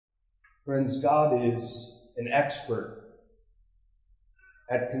Friends, God is an expert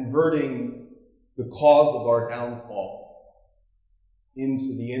at converting the cause of our downfall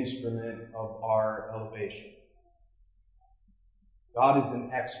into the instrument of our elevation. God is an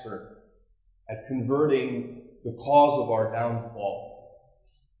expert at converting the cause of our downfall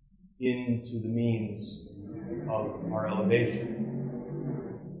into the means of our elevation.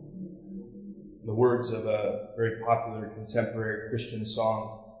 In the words of a very popular contemporary Christian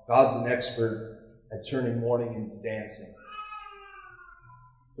song, God's an expert at turning mourning into dancing,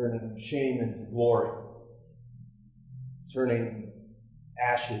 turning shame into glory, turning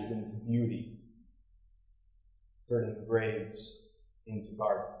ashes into beauty, turning graves into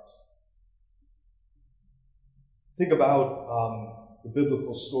gardens. Think about the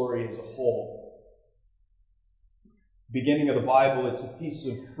biblical story as a whole. Beginning of the Bible, it's a piece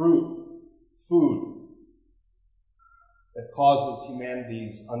of food, that causes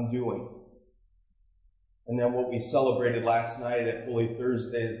humanity's undoing. And then what we celebrated last night at Holy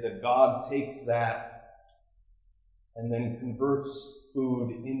Thursday is that God takes that and then converts food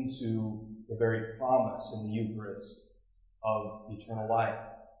into the very promise in the Eucharist of eternal life.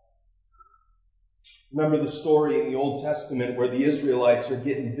 Remember the story in the Old Testament where the Israelites are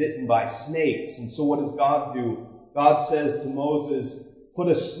getting bitten by snakes. And so what does God do? God says to Moses, put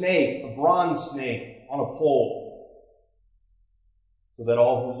a snake, a bronze snake, on a pole, so that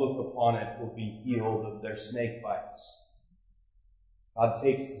all who look upon it will be healed of their snake bites. God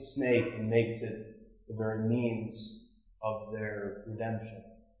takes the snake and makes it the very means of their redemption.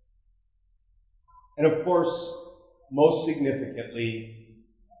 And of course, most significantly,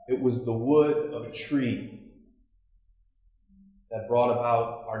 it was the wood of a tree that brought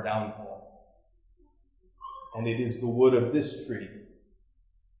about our downfall. And it is the wood of this tree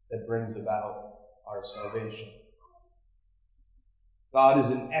that brings about our salvation. God is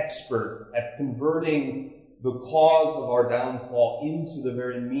an expert at converting the cause of our downfall into the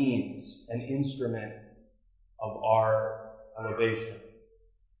very means and instrument of our elevation.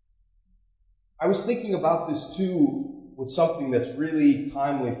 I was thinking about this too with something that's really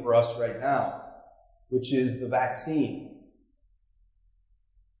timely for us right now, which is the vaccine.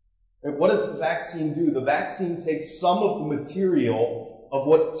 What does the vaccine do? The vaccine takes some of the material of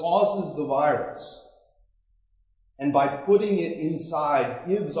what causes the virus, and by putting it inside,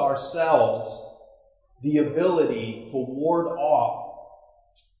 gives our cells the ability to ward off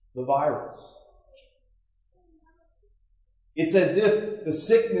the virus. It's as if the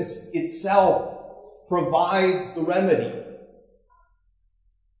sickness itself provides the remedy.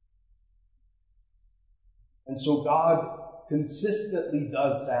 And so God consistently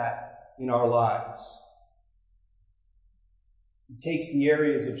does that in our lives. He takes the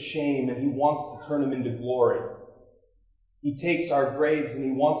areas of shame and He wants to turn them into glory. He takes our graves and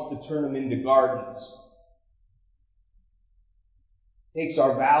He wants to turn them into gardens. He takes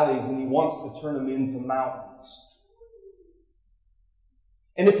our valleys and He wants to turn them into mountains.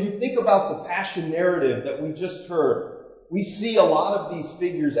 And if you think about the Passion narrative that we just heard, we see a lot of these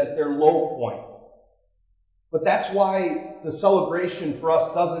figures at their low point. But that's why the celebration for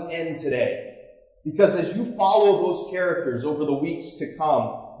us doesn't end today. Because as you follow those characters over the weeks to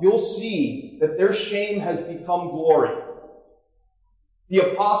come, you'll see that their shame has become glory.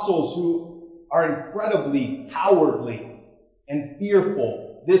 The apostles who are incredibly cowardly and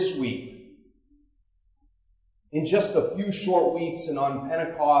fearful this week, in just a few short weeks and on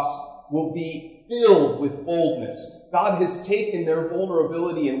Pentecost, will be filled with boldness. God has taken their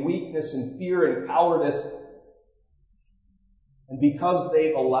vulnerability and weakness and fear and cowardice, and because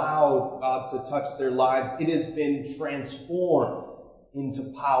they've allowed God to touch their lives, it has been transformed into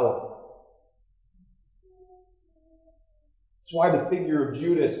power. That's why the figure of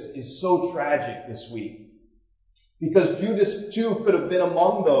Judas is so tragic this week. Because Judas too could have been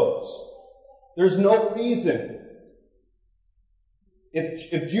among those. There's no reason.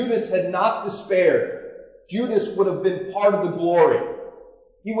 If Judas had not despaired, Judas would have been part of the glory.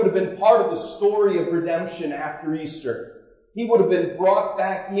 He would have been part of the story of redemption after Easter. He would have been brought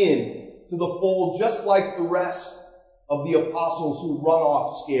back in to the fold just like the rest of the apostles who run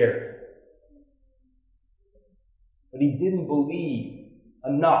off scared. But he didn't believe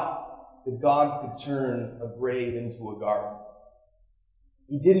enough that God could turn a grave into a garden.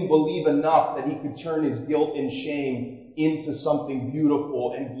 He didn't believe enough that He could turn his guilt and shame into something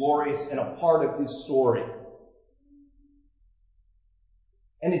beautiful and glorious and a part of His story.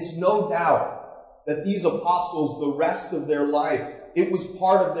 And it's no doubt that these apostles, the rest of their life, it was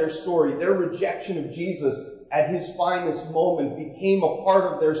part of their story. Their rejection of Jesus at His finest moment became a part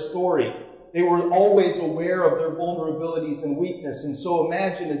of their story. They were always aware of their vulnerabilities and weakness. And so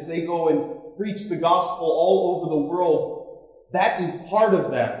imagine as they go and preach the gospel all over the world, that is part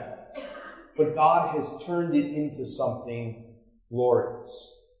of them. But God has turned it into something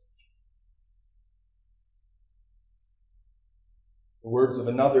glorious. The words of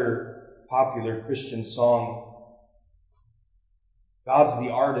another popular Christian song, God's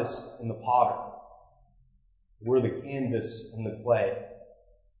the artist and the potter. We're the canvas and the clay.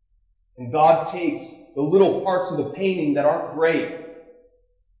 And God takes the little parts of the painting that aren't great,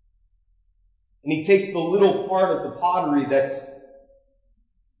 and He takes the little part of the pottery that's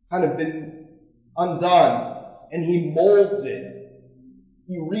kind of been undone, and He molds it.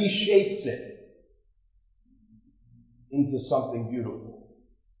 He reshapes it into something beautiful.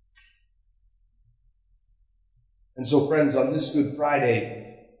 And so, friends, on this Good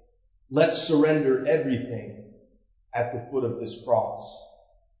Friday, let's surrender everything at the foot of this cross.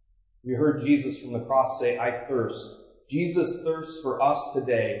 We heard Jesus from the cross say, I thirst. Jesus thirsts for us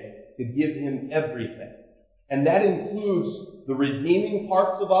today to give Him everything. And that includes the redeeming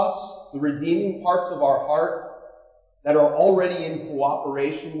parts of us, the redeeming parts of our heart that are already in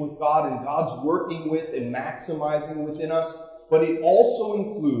cooperation with God and God's working with and maximizing within us. But it also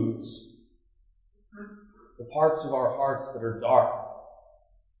includes the parts of our hearts that are dark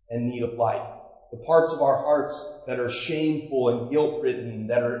and need of light. The parts of our hearts that are shameful and guilt-ridden,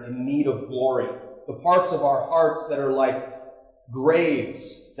 that are in need of glory. The parts of our hearts that are like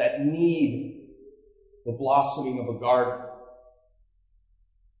graves that need the blossoming of a garden.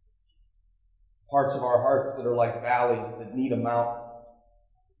 Parts of our hearts that are like valleys that need a mountain.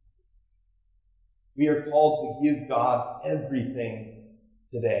 We are called to give God everything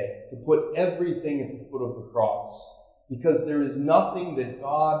today, to put everything at the foot of the cross, because there is nothing that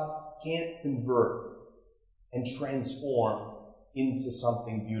God can't convert and transform into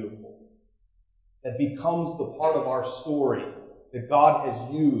something beautiful that becomes the part of our story that God has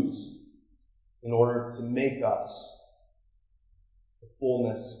used in order to make us the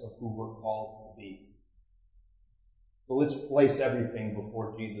fullness of who we're called to be. So let's place everything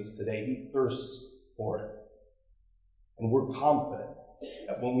before Jesus today. He thirsts for it. And we're confident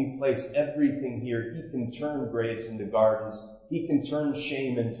that when we place everything here, He can turn graves into gardens. He can turn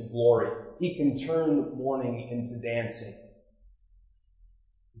shame into glory. He can turn mourning into dancing.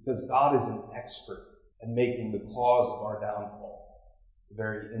 Because God is an expert at making the cause of our downfall the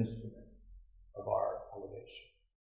very instrument of our elevation.